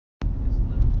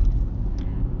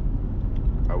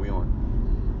we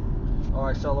on? All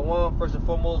right, Shalom. First and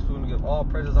foremost, we're going to give all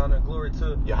praises, honor, and glory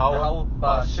to Yahweh,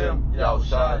 Ba'Shem,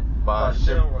 Yahushai,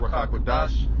 Ba'Shem,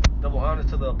 Rakakwadash. Double honors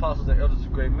to the apostles and elders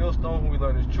of Great Millstone, who we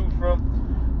learn this truth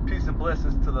from. Peace and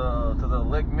blessings to the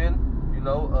elect men,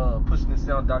 pushing this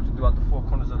sound doctrine throughout the four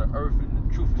corners of the earth in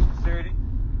the truth and sincerity.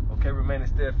 Okay, remaining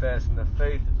steadfast in the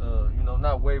faith,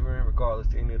 not wavering regardless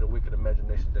to any of the wicked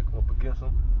imaginations that come up against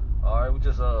them. All right, we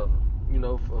just, a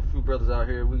few brothers out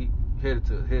here, we headed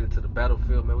to the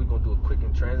battlefield, man. We're going to do a quick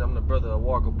and transit. I'm the brother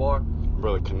Walker Bar.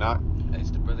 Brother Kanak. It's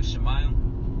the brother Shemayim.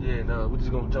 Yeah, and we're just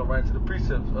going to jump right into the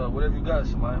precepts. Whatever you got,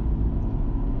 Shemayim.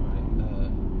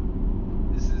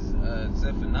 This is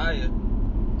Zephaniah,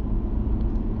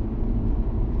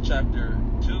 chapter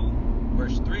 2,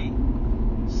 verse 3.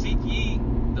 Seek ye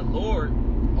the Lord,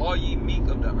 all ye meek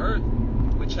of the earth,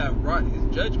 which have wrought his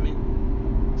judgment.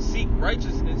 Seek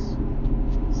righteousness,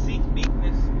 seek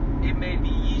meekness. It may be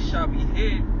ye shall be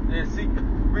hid. Yeah,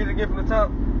 read it again from the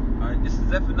top. Alright, this is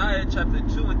Zephaniah chapter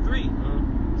 2 and 3.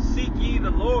 Mm-hmm. Seek ye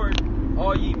the Lord,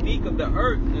 all ye meek of the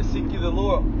earth. Yeah, seek ye the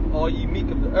Lord, all ye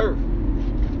meek of the earth.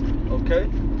 Okay?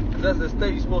 Because that's the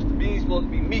state you're supposed to be. You're supposed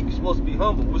to be meek. You're supposed to be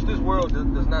humble, which this world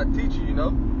does not teach you,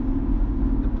 The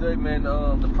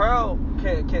proud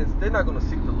can't. They're not going to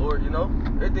seek the Lord,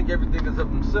 They think everything is of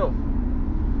themselves.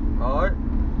 Alright?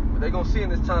 But they're going to see in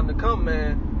this time to come,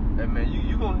 man. And man,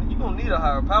 you gonna need a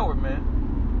higher power, man.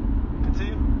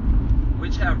 Continue.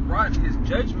 Which have wrought his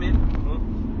judgment.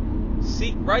 Mm-hmm.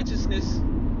 Seek righteousness,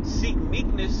 seek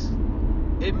meekness.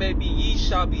 It may be ye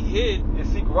shall be hid. And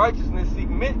seek righteousness, seek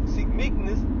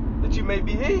meekness, that you may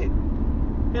be hid.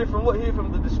 Hear from what? Hear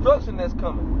from the destruction that's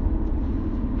coming.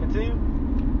 Continue.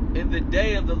 In the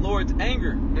day of the Lord's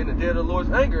anger. In the day of the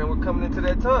Lord's anger, and we're coming into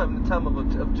that time, in the time of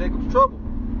Jacob's trouble.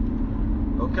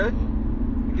 Okay.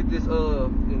 Get this in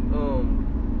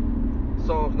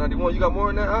Psalms 91. You got more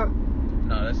in that?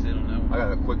 No, that's it on that one. I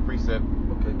got a quick precept.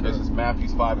 Okay, this is Matthew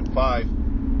 5 and 5.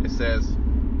 It says,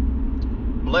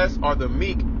 blessed are the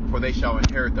meek, for they shall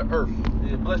inherit the earth.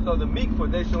 Yeah, blessed are the meek, for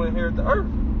they shall inherit the earth.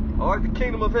 Alright, the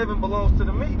kingdom of heaven belongs to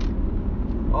the meek.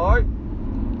 Alright?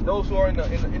 Those who are in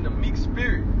the meek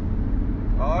spirit.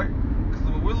 Alright? Because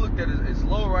what we're looked at is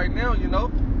low right now,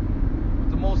 But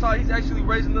the Most High, He's actually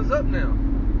raising us up now.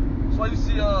 That's why you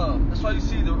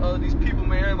see these people,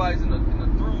 man. Everybody's in a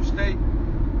through state,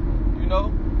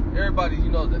 Everybody,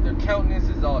 that their countenance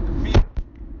is all defeated.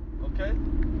 Okay,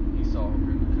 he saw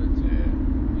pretty good too. Yeah.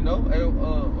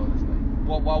 This thing.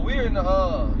 While we're in the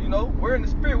we're in the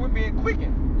spirit, we're being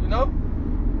quickened.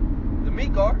 The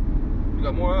meek are. You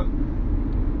got more? I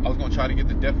was gonna try to get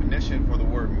the definition for the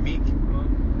word meek,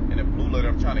 and the blue letter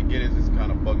I'm trying to get is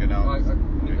kind of bugging out. I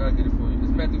get it for you.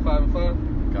 It's Matthew 5 and 5.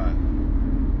 God.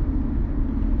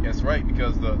 That's right,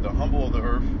 because the humble of the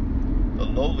earth, the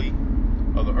lowly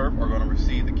of the earth are going to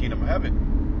receive the kingdom of heaven.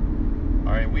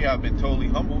 All right, we have been totally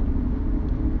humbled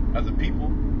as a people,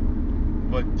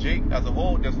 but Jake as a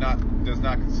whole does not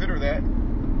consider that.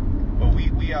 But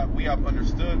we have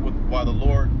understood why the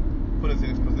Lord put us in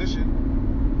this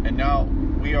position, and now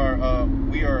we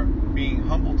are being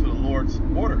humble to the Lord's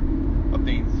order of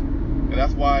things, and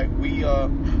that's why we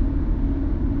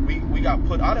got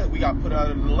put out of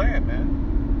the land, man.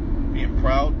 Being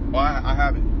proud. Well, I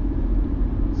haven't.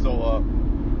 So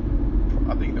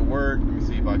I think the word, let me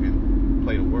see if I can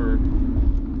play the word.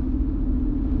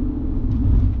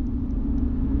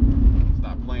 It's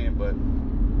not playing, but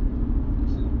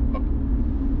okay.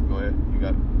 Go ahead, you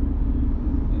got it.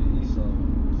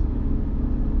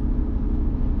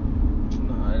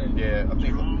 Yeah, I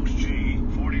think Strong's G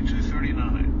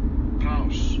 4239.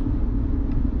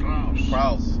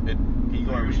 Praus. Can you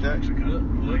go and read that?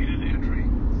 Related entry.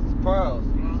 Praus.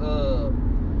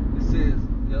 It says,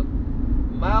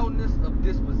 mildness of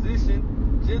disposition,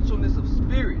 gentleness of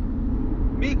spirit,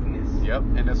 meekness. Yep,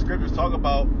 and the scriptures talk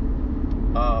about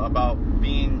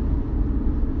being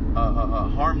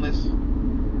harmless,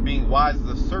 being wise as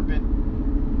a serpent,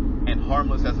 and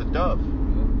harmless as a dove.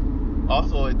 Yep.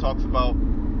 Also, it talks about,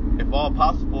 if all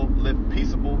possible, live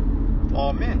peaceable with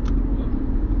all men.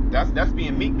 Yep. That's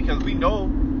being meek, because we know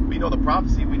the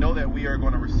prophecy. We know that we are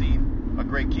going to receive a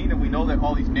great kingdom. We know that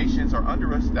all these nations are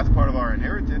under us. That's part of our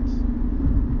inheritance.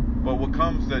 But what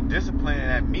comes to discipline and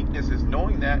that meekness is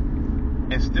knowing that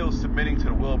and still submitting to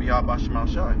the will of Yahweh Shema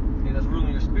Shai. And that's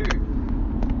ruling your spirit.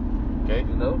 Okay?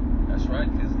 That's right,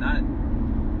 because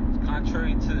it's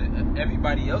contrary to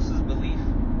everybody else's belief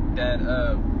that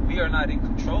we are not in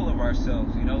control of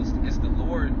ourselves. It's the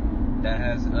Lord that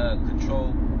has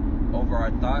control over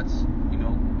our thoughts,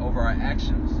 over our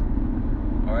actions.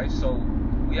 All right, so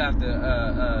we have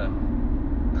to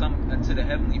come unto the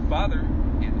Heavenly Father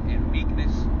in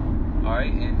meekness, all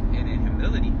right, and in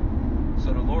humility,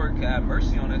 so the Lord can have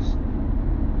mercy on us.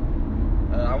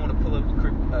 I want to pull up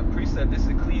a precept. This is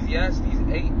Ecclesiastes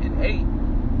 8:8.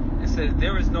 It says,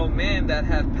 "There is no man that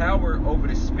hath power over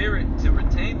the spirit to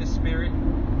retain the spirit,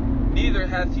 neither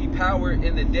hath he power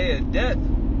in the day of death.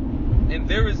 And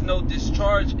there is no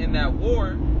discharge in that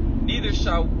war, neither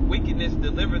shall wickedness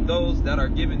deliver those that are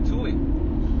given to it."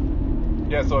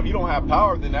 Yeah, so if you don't have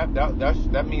power, then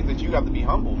that means that you have to be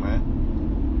humble, man.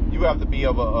 You have to be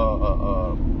of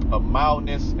a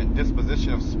mildness and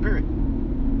disposition of spirit.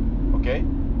 Okay?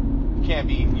 You can't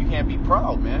be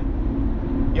proud, man.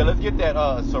 Yeah, let's get that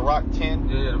Sirach 10.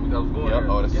 Yeah, I was going Yep,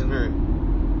 there. oh, the spirit.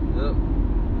 Yep.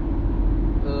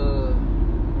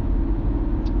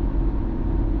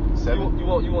 7. You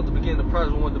want the beginning of pride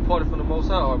is one departed from the Most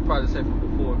High, or pride is safe from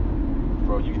before?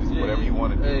 Bro, you can just whatever you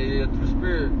want to do. Yeah, through the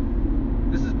spirit.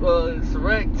 This is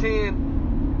Sirach 10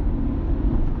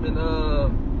 and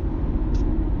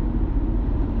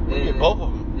We get both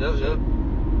of them. Yep.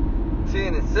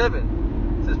 10 and 7.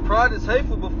 It says, "Pride is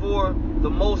hateful before the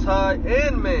Most High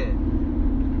and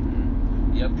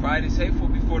man." Yeah, pride is hateful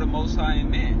before the Most High and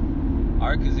man. All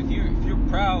right, because if you're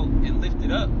proud and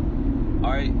lifted up,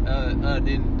 all right,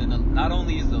 then not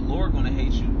only is the Lord going to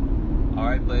hate you, all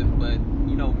right, but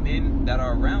you know, men that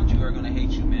are around you are going to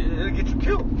hate you, man. It'll get you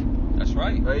killed. That's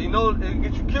right. You know, it'll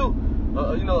get you killed.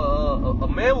 A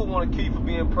man will want to kill you for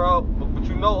being proud, but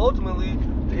you know, ultimately,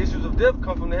 the issues of death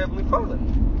come from the Heavenly Father.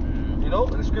 You know,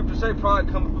 and the scriptures say pride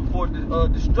comes before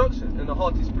destruction, and the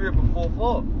haughty spirit before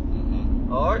fall.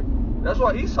 Mm-hmm. All right, that's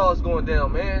why Esau's going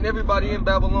down, man, and everybody in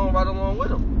Babylon right along with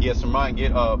him. Yes, mine.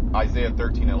 Get Isaiah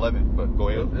 13:11. But go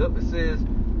ahead. Yep. It says,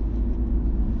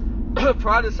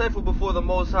 "Pride is hateful before the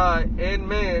Most High and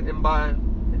man, and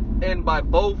by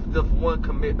both doth one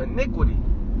commit iniquity."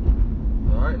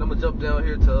 All right, and I'm gonna jump down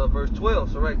here to verse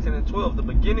 12. So right, 10 and 12. "The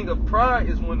beginning of pride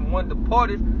is when one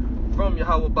departed from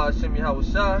Yahweh Ba'ashem Yahweh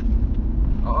Shai."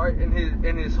 All right, and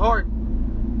his heart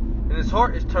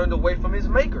is turned away from his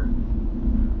Maker.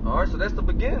 All right, so that's the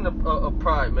beginning of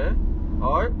pride, man.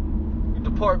 All right, you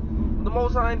depart. The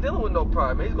Most High ain't dealing with no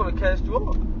pride, man. He's gonna cast you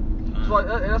off.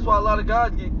 That's why a lot of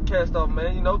guys get cast off,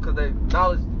 man. You know, because they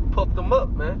knowledge puffed them up,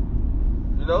 man.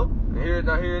 You know, and here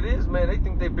it is, man. They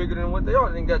think they're bigger than what they are.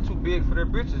 They ain't got too big for their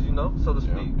britches, you know, so to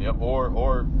speak. Yep.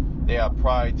 Or they have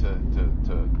pride to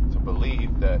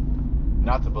believe that,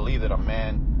 not to believe that a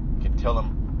man can tell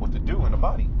them what to do in the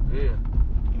body. Yeah.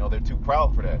 You know, they're too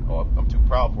proud for that. Or I'm too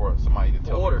proud for somebody to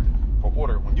tell order. me. For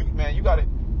order. When you got it.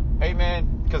 Hey, man,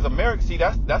 because America, see,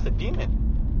 that's a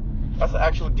demon. That's an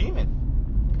actual demon.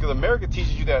 Because America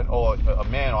teaches you that, a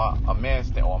man, I'm gonna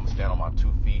stand on my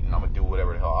 2 feet and I'm gonna do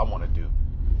whatever the hell I want to do.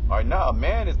 All right, now a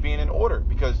man is being in order,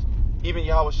 because even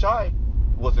Yahweh Shai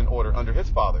was in order under his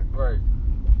father. Right.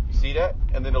 You see that?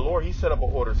 And then the Lord, he set up an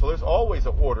order. So there's always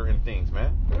an order in things,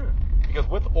 man. Yeah. Because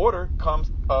with order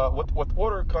comes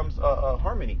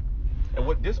harmony, and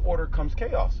with disorder comes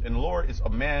chaos. And the Lord is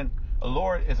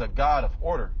a God of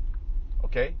order.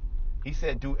 Okay, He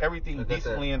said, "Do everything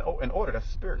decently in order." That's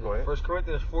the spirit. Go ahead. 1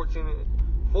 Corinthians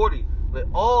 14:40. "Let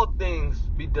all things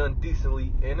be done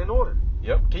decently and in order."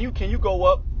 Yep. Can you go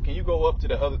up? Can you go up to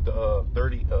the other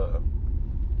 30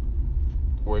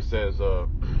 where it says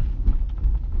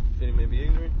Any may be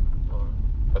ignorant.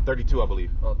 32, I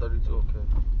believe. 32. Okay.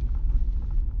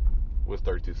 What's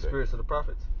 32 say? Spirits of the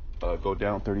prophets. Go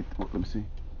down 30. Let me see.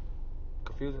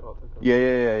 Confusing.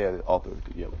 Yeah. All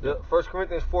 32. Yeah. Yep. 1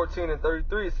 Corinthians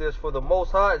 14:33 says, "For the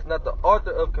Most High is not the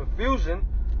author of confusion,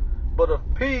 but of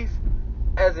peace,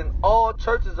 as in all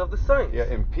churches of the saints." Yeah,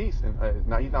 in peace. And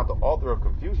now He's not the author of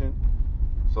confusion,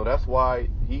 so that's why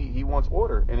He wants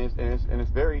order, and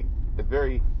it's very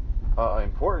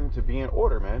important to be in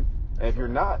order, man. And if you're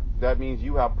not, that means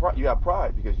you have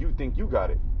pride because you think you got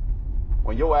it.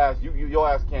 When your ass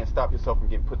can't stop yourself from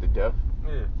getting put to death.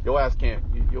 Yeah. Your ass can't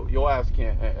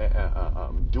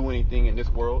do anything in this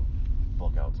world.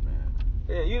 Fuck outs, man.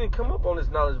 Yeah, you didn't come up on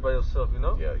this knowledge by yourself, you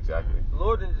know. Yeah, exactly. The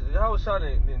Lord, Yahweh Shai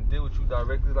didn't deal with you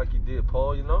directly like He did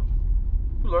Paul, you know.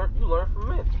 You learn from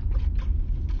men.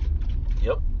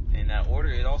 Yep. And that order,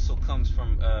 it also comes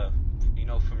from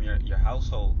from your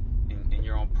household and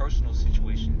your own personal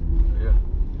situation. Yeah.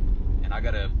 And I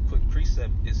got a quick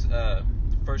precept. It's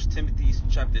 1 Timothy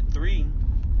chapter 3,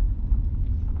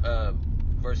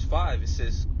 verse 5. It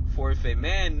says, "For if a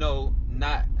man know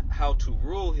not how to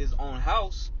rule his own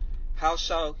house, how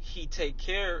shall he take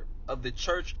care of the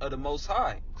church of the Most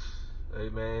High?" Hey,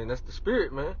 man, that's the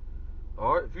spirit, man.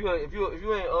 All right, if you ain't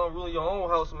ruling your own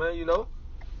house, man, you know,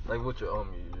 like what your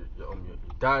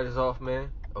diet is off,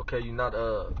 man. Okay, you're not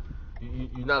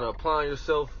applying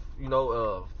yourself,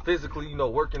 physically,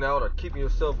 working out or keeping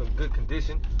yourself in good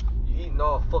condition. You eating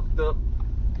all fucked up.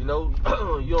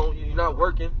 You're not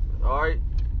working. All right.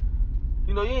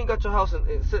 You ain't got your house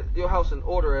set your house in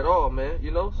order at all, man.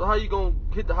 So how you gonna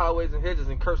hit the highways and hedges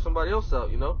and curse somebody else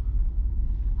out?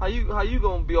 How you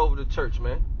gonna be over the church,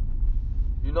 man?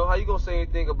 How you gonna say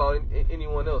anything about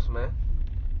anyone else, man?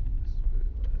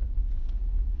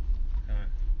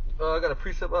 I got a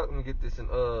precept out. Let me get this in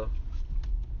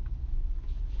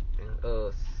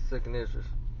Second Ezra.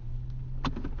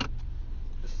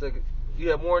 The second. You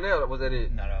have more than that, or was that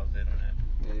it? No, that was it on that.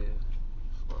 Yeah.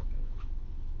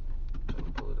 Trying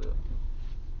to pull it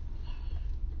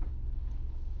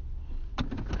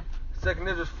up. Second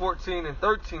Ezra 14 and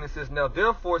 13. It says, "Now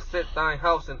therefore set thine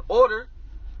house in order,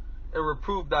 and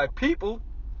reprove thy people.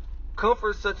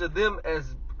 Comfort such of them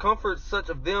as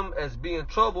be in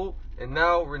trouble, and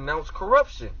now renounce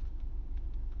corruption."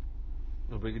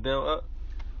 You break it down up.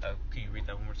 Can you read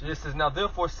that one more time? It says, "Now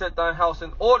therefore set thine house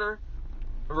in order,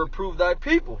 and reprove thy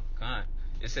people." God.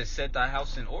 It says set thy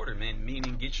house in order, man.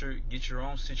 Meaning get your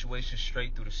own situation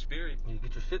straight through the Spirit. You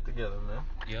get your shit together, man.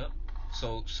 Yep.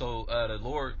 So the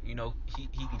Lord, he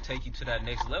can take you to that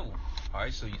next level. All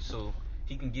right. So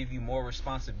he can give you more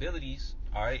responsibilities.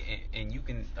 All right, and you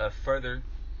can further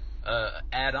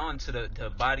add on to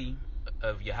the body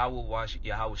of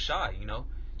Yahweh Shai.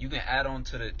 You can add on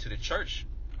to the church.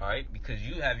 All right, because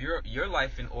you have your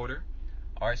life in order.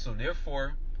 All right, so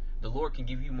therefore the Lord can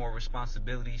give you more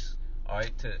responsibilities. All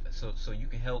right, so you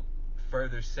can help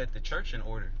further set the church in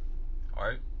order. All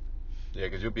right. Yeah,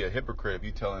 because you'll be a hypocrite if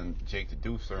you telling Jake to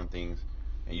do certain things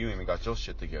and you ain't even got your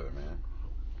shit together, man.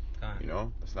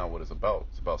 That's not what it's about.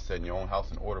 It's about setting your own house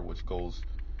in order, which goes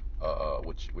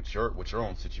with your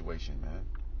own situation, man.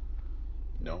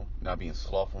 Not being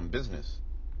slothful in business.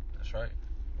 That's right.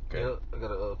 Okay. Yeah, I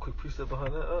got a quick precept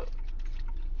behind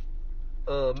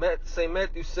that. St.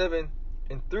 Matthew 7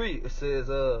 and 3. It says,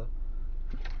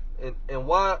 And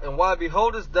why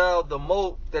beholdest thou the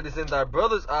mote that is in thy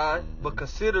brother's eye, but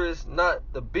considerest not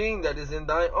the beam that is in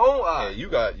thine own eye?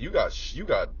 Yeah, you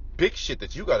got big shit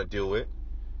that you got to deal with,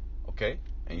 okay?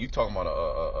 And you talking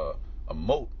about a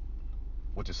mote,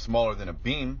 which is smaller than a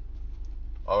beam.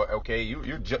 Okay,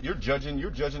 you're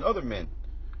judging other men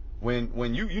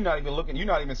when you're not even looking, you're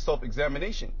not even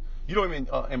self-examination. You don't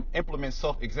even implement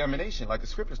self-examination like the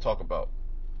scriptures talk about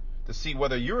to see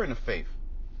whether you're in the faith.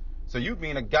 So you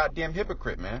being a goddamn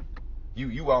hypocrite, man.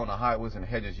 You out on the highways and the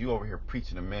hedges. You over here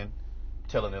preaching to men,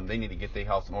 telling them they need to get their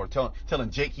house in order. Telling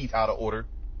Jake he's out of order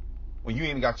when you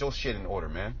ain't even got your shit in order,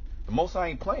 man. The Most High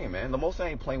ain't playing, man. The Most High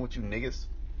ain't playing with you niggas.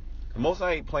 The Most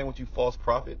High ain't playing with you false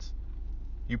prophets.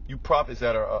 You prophets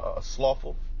that are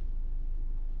slothful.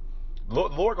 The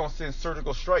Lord gonna send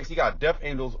surgical strikes. He got death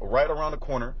angels right around the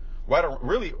corner, right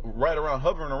around,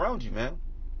 hovering around you, man.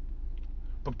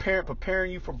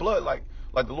 Preparing you for blood, like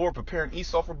the Lord preparing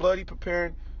Esau for blood. He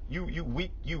preparing you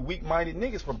weak-minded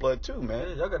niggas for blood too, man.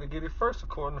 Yeah, y'all got to get it first,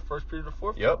 according to 1 Peter the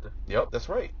 4th chapter. Yep, that's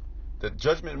right. The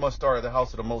judgment must start at the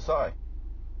house of the Most High.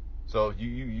 So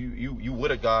you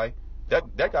with a guy,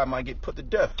 that guy might get put to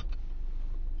death.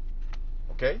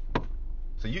 Okay,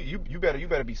 so you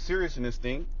better be serious in this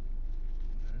thing.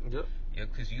 Yep. Yeah,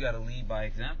 because you got to lead by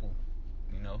example.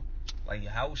 Like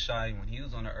Yahushua, when he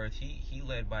was on the earth, he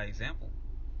led by example.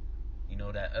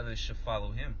 That others should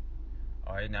follow him.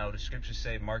 All right, now the scriptures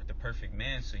say, mark the perfect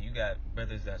man. So you got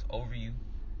brothers that's over you.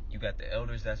 You got the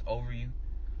elders that's over you.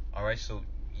 All right, so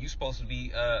you supposed to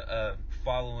be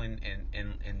following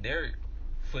in their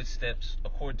footsteps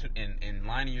according to and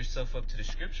lining yourself up to the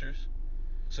scriptures,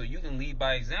 so you can lead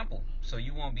by example. So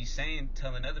you won't be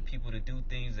telling other people to do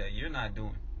things that you're not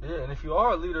doing. Yeah, and if you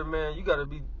are a leader, man, you got to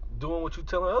be doing what you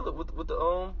telling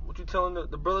what you telling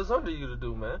the brothers under you to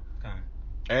do, man. Okay.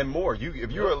 And more.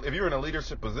 If you're in a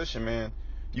leadership position, man,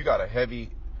 you got a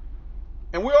heavy.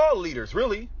 And we're all leaders,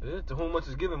 really. Yeah, to whom much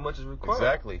is given, much is required.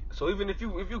 Exactly. So even if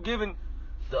you given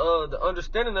the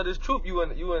understanding of this truth, you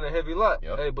in a heavy lot.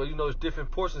 Yep. Hey, but it's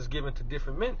different portions given to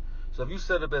different men. So if you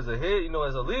set up as a head,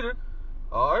 as a leader,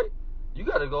 all right, you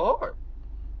got to go hard.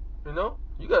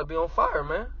 You got to be on fire,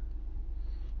 man.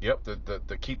 Yep.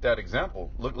 To keep that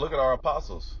example. Look at our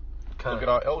apostles. Kind Look at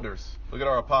our elders. Look at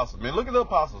our apostles, man. Look at the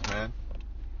apostles, man.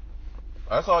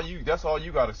 That's all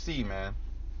you got to see, man.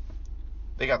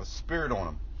 They got the spirit on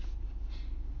them.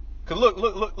 Cause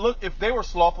look. If they were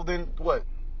slothful, then what?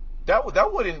 That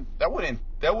wouldn't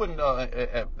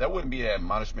be an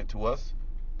admonishment to us.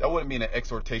 That wouldn't be an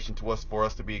exhortation to us for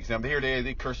us to be examined. Here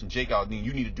they cursing Jake out.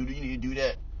 You need to do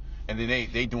that. And then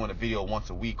they doing a video once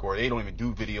a week, or they don't even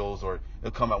do videos, or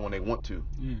they'll come out when they want to.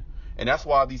 Yeah. And that's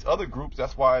why these other groups,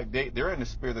 that's why they're in the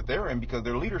spirit that they're in, because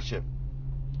they're leadership.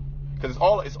 Because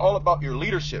it's all about your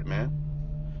leadership, man.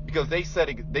 Because they set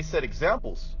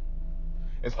examples.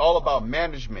 It's all about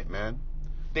management, man.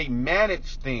 They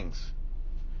manage things.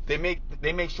 They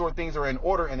make sure things are in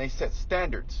order, and they set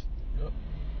standards. Yep.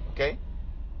 Okay.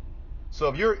 So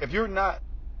if you're not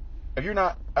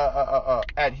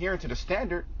adhering to the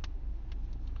standard,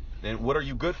 then what are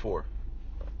you good for?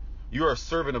 You're a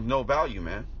servant of no value,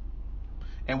 man.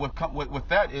 And with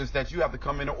that is that you have to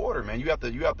come into order, man. You have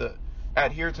to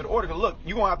adhere to the order. 'Cause look,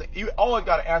 you always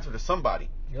got to answer to somebody.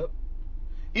 Yep.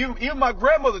 Even my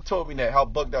grandmother told me that, how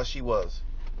bugged out she was.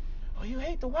 Oh, you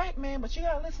hate the white man, but you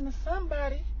gotta listen to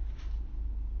somebody.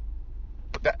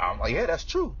 But I'm like, yeah, that's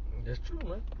true. That's true,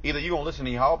 man. Either you're gonna listen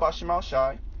to Yahweh Shemal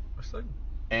Shai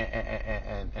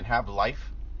And and have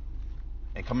life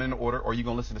and come into order, or you're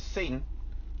gonna listen to Satan,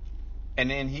 and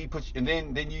then he puts, and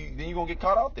then you're gonna get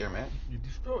caught out there, man. you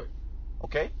destroy it.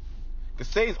 Okay? Because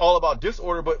Satan's all about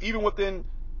disorder, but even within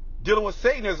dealing with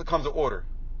Satan, there comes an order.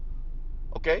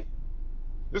 Okay?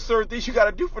 There's certain things you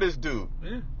gotta do for this dude.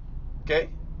 Yeah. Okay?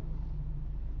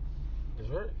 That's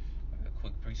right. A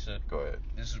quick precept. Go ahead.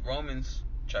 This is Romans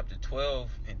chapter 12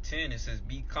 and 10. It says,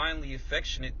 "Be kindly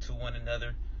affectionate to one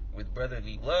another with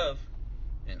brotherly love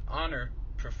and honor,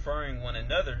 preferring one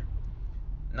another,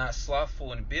 not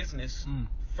slothful in business,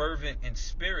 fervent in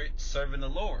spirit, serving the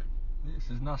Lord." This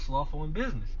is not slothful in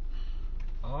business.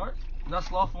 Alright? Not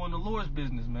slothful in the Lord's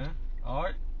business, man.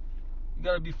 Alright? You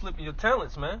gotta be flipping your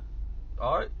talents, man.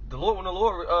 Alright? The Lord, when the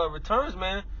Lord returns,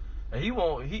 man, and he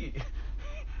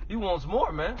wants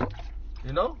more, man.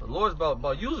 You know? The Lord's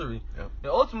about usury. Yep.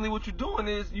 And ultimately what you're doing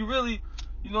is you really,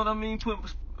 you know what I mean,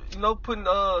 putting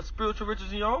spiritual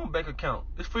riches in your own bank account.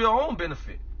 It's for your own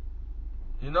benefit.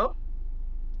 You know?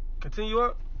 Continue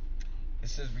up. It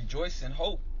says, "Rejoice in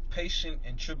hope, patient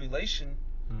in tribulation,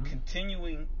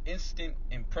 continuing instant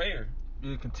in prayer."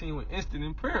 You're continuing instant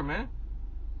in prayer, man.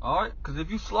 Alright? Because if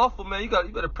you slothful, man, you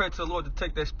better pray to the Lord to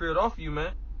take that spirit off of you,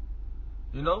 man.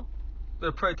 You know? You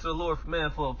better pray to the Lord,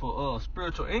 man, for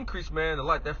spiritual increase, man, to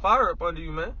light that fire up under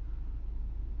you, man.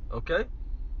 Okay?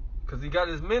 Because he got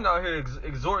his men out here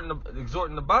exhorting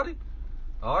the body.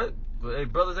 Alright? But hey,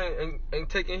 brothers ain't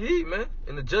taking heed, man.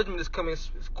 And the judgment is coming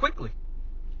quickly.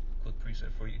 Quick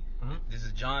precept for you. This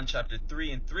is John chapter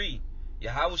 3 and 3.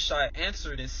 Yahushua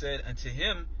answered and said unto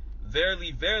him,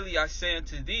 "Verily, verily, I say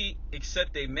unto thee,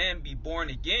 except a man be born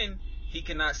again, he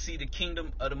cannot see the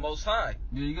kingdom of the Most High."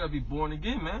 Yeah, you gotta be born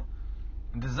again, man.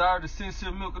 And desire the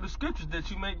sincere milk of the scriptures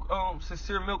that you may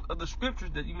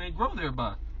grow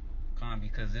thereby.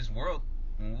 Because this world,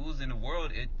 when we was in the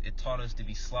world, it taught us to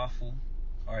be slothful,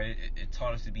 or it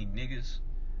taught us to be niggas,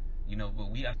 you know. But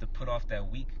we have to put off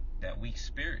that weak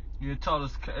spirit. You taught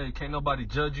us, hey, can't nobody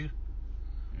judge you.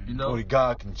 You know, Only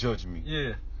God can judge me.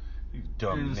 yeah. You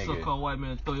dumb Here's a nigga. so-called white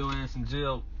man throw your ass in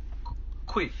jail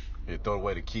quick. Yeah, throw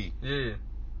away the key. Yeah.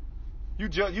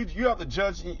 You have to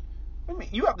judge. I mean,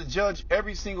 you have to judge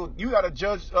every single. You got to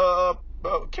judge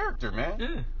character, man.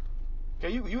 Yeah.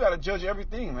 Okay, you got to judge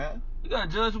everything, man. You gotta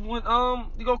judge when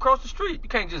you gonna cross the street. You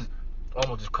can't just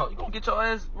call. You gonna get your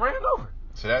ass ran over.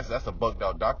 So that's a bugged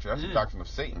out doctrine. That's the doctrine of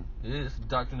Satan. Yeah, it's the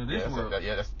doctrine of this world.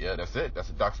 That's it. That's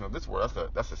the doctrine of this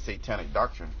world. That's a satanic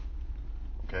doctrine.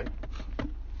 Okay.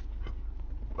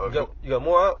 You got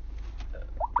more out?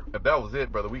 If that was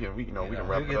it, brother, we can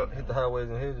wrap it up. Hit the highways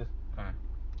and hedges.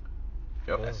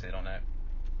 Yep. That's it on that.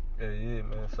 Yeah,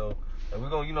 man. So we're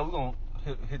gonna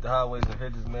hit the highways and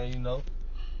hedges, man. You know,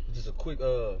 it's just a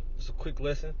quick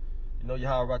lesson. You know,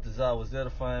 Yahweh Ratazah was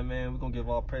edifying, man. We're gonna give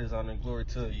all praise, honor, and glory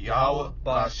to Yahweh,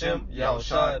 Ba'ashem,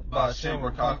 Yahushai, Ba'ashem,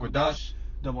 Rakak Radash.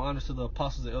 Double honors to the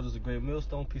apostles and elders of Great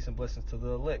Millstone. Peace and blessings to the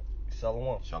elect.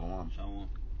 Shalom. Shalom. Shalom.